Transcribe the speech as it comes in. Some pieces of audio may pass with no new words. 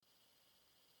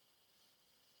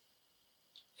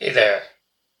Hey there,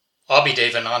 Abhi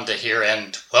Devananda here,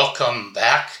 and welcome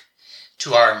back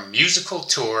to our musical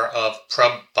tour of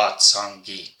Prabhat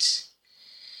Sangeet.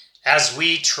 As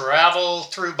we travel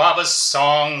through Baba's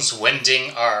songs,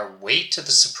 wending our way to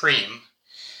the Supreme,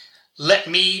 let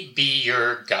me be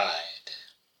your guide.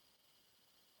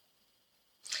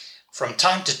 From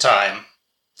time to time,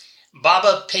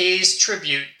 Baba pays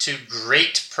tribute to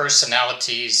great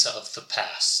personalities of the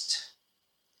past.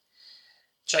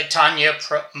 Chaitanya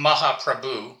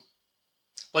Mahaprabhu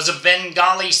was a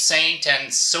Bengali saint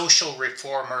and social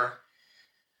reformer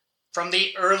from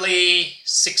the early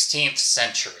 16th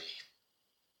century.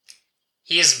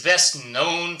 He is best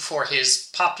known for his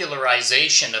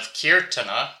popularization of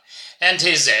Kirtana and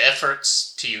his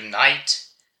efforts to unite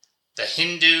the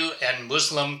Hindu and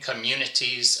Muslim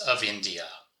communities of India.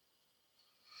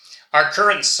 Our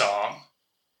current song,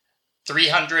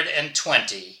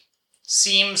 320,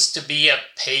 seems to be a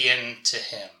paean to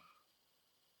him.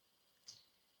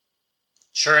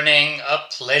 Churning a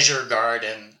pleasure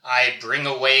garden, I bring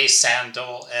away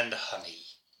sandal and honey.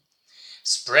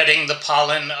 Spreading the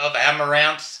pollen of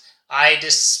amaranth, I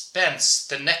dispense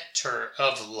the nectar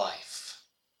of life.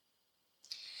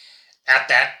 At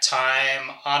that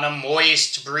time, on a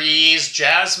moist breeze,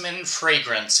 jasmine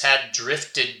fragrance had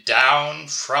drifted down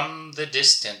from the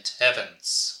distant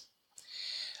heavens.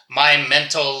 My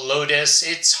mental lotus,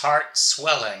 its heart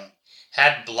swelling,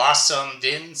 had blossomed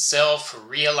in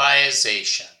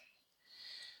self-realization.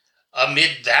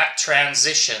 Amid that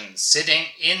transition, sitting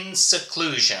in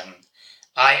seclusion,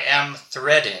 I am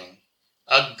threading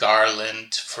a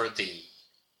garland for thee.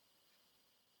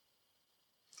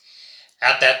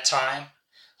 At that time,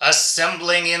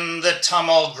 assembling in the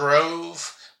Tamal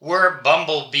Grove, were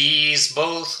bumblebees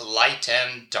both light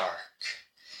and dark.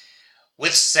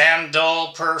 With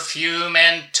sandal, perfume,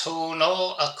 and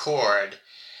tonal accord,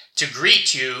 to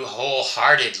greet you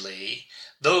wholeheartedly,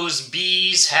 those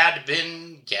bees had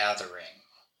been gathering.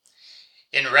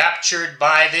 Enraptured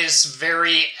by this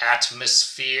very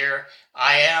atmosphere,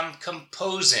 I am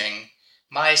composing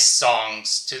my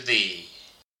songs to thee.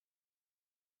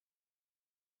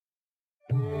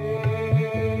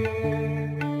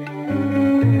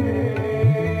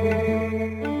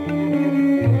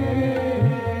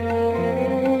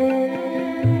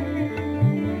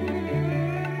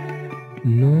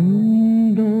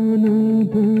 নন্দন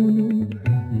বন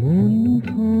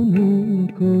মন্থন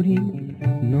করি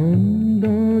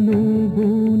নন্দন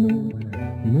বন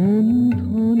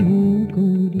মন্থন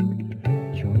করি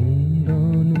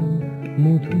চন্দন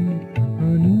মধু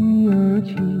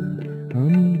আনিয়াছি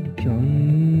আমি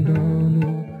চন্দন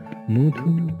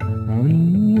মধু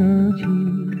আনিয়াছি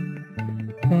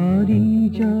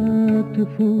পারিজাত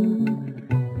ফুল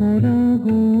পরাগ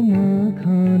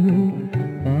মাখানো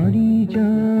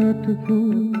পারিজাত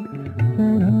ফুল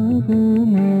পরাগ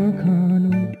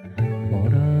মাখানো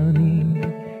পরাণে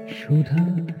সুধা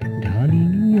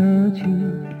ঢালিয়াছি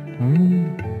আমি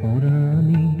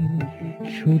পরাণে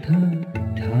সুধা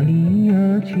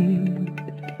ঢালিয়াছি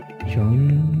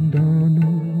চন্দন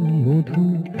মধু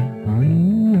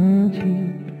আনিয়াছি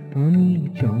আমি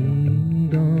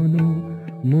চন্দন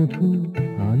মধু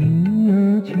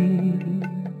আনিয়াছি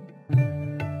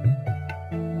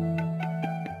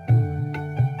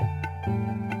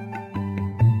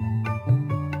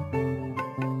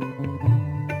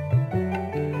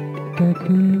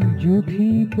তখন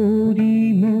যথি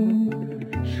পরিমল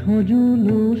সজল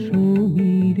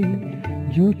সমীরে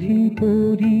যথি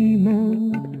পরিমল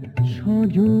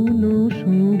সজল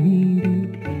সমীরে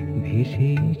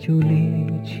ভেসে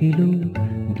চলেছিল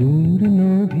দূর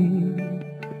নভে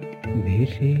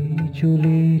ভেসে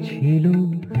চলেছিল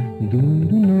দূর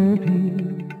নভে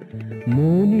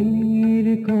মনের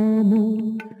কামল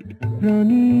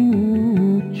প্রাণী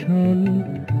উচ্ছল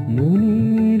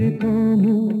মনের কামল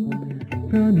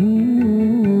প্রাণী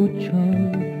উচ্ছল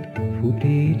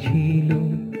ফুটেছিল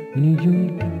নিজ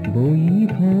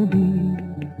বৈভবে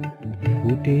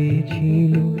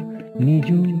ফুটেছিল নিজ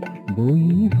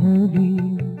বৈভবে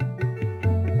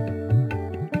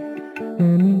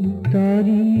আমি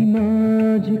তারি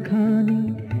মাঝখানে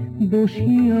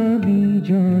বসিয়া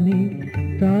বিজনে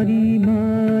তারি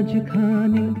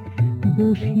মাঝখানে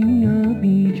বসিয়া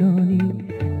বিজনে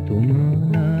তোমার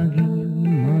লাগি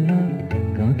মালা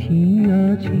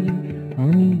গাঁথিয়াছি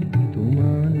আমি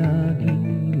তোমার লাগি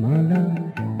মালা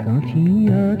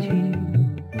গাঁথিয়াছি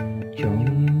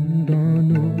চন্দন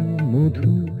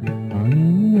মধু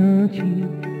আনিয়াছি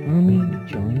আমি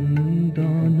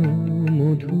চন্দন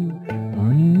মধু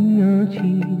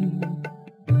আনিয়াছি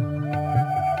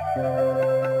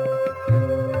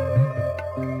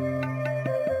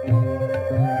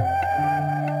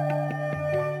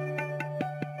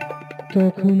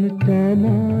তখন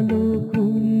তমালো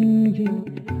কুঞ্জে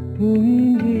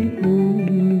পুঞ্জে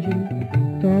পুঞ্জে,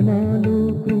 তমালো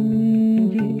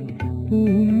কুঞ্জে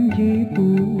পুঞ্জে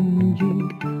পুঞ্জে,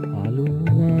 আলো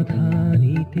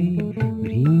আধারিতে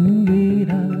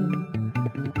ভৃঙ্গেরা,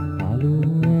 আলো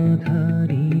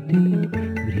আধারিতে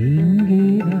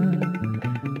ভৃঙ্গেরা,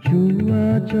 চুয়া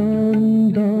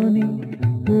চন্দনে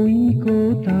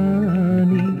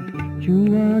ঐকতানে,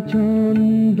 চুয়া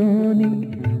চন্দনে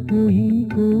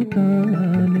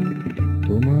ঐকতানে,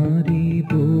 তোমারে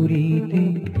বরিতে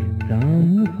প্রাণ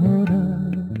ভরা,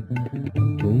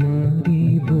 তোমারে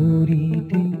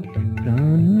বরিতে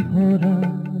প্রাণ ভরা,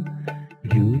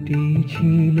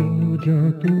 জুটেছিল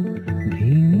যত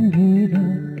ভিঙ্গেরা,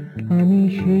 আমি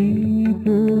সেই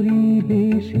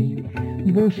পরিবেশে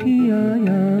বসিয়া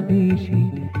বেশি,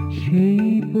 সেই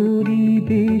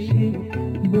পরিবেশে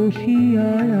বসিয়া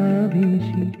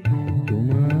বেশি,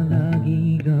 তোমা লাগি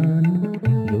গান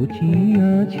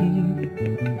রচিয়াছি,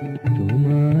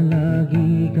 তোমা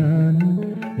লাগি গান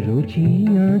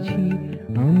রচিয়াছি,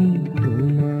 আমি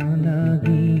তোমা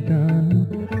লাগি গান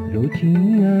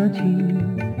রচিয়াছি।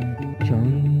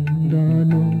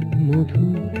 চন্দন মধু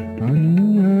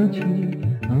আনিয়াছি,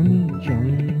 আমি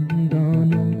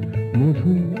চন্দন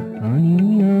মধু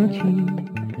আনিয়াছি,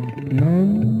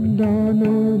 নন্দন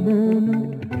বন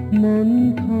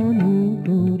মন্থন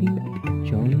করি,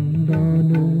 চন্দন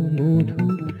মধু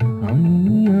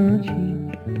আনিয়াছি,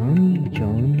 আমি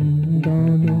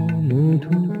চন্দন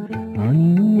মধু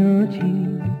আনিয়াছি।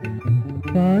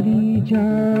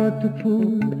 পারিজাত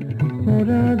ফুল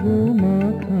পরাগ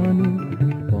মাখানো,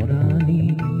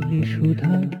 পরাণের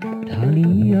সুধা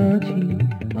ঢালিয়াছি,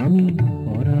 আমি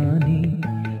পরাণের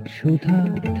সুধা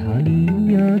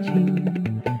ঢালিয়াছি।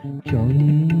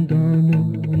 চন্দন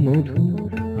মধু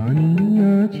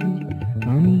আনিয়াছি,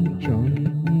 আমি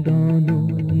চন্দন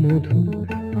মধু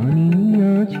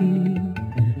আনিয়াছি,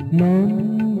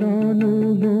 নন্দন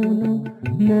বন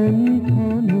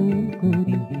মন্থন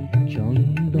করি,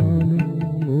 চন্দন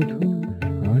মধু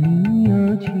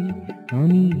আনিয়াছি,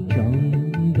 আমি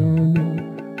চন্দন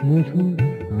মধু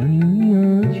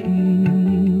আনিয়াছি।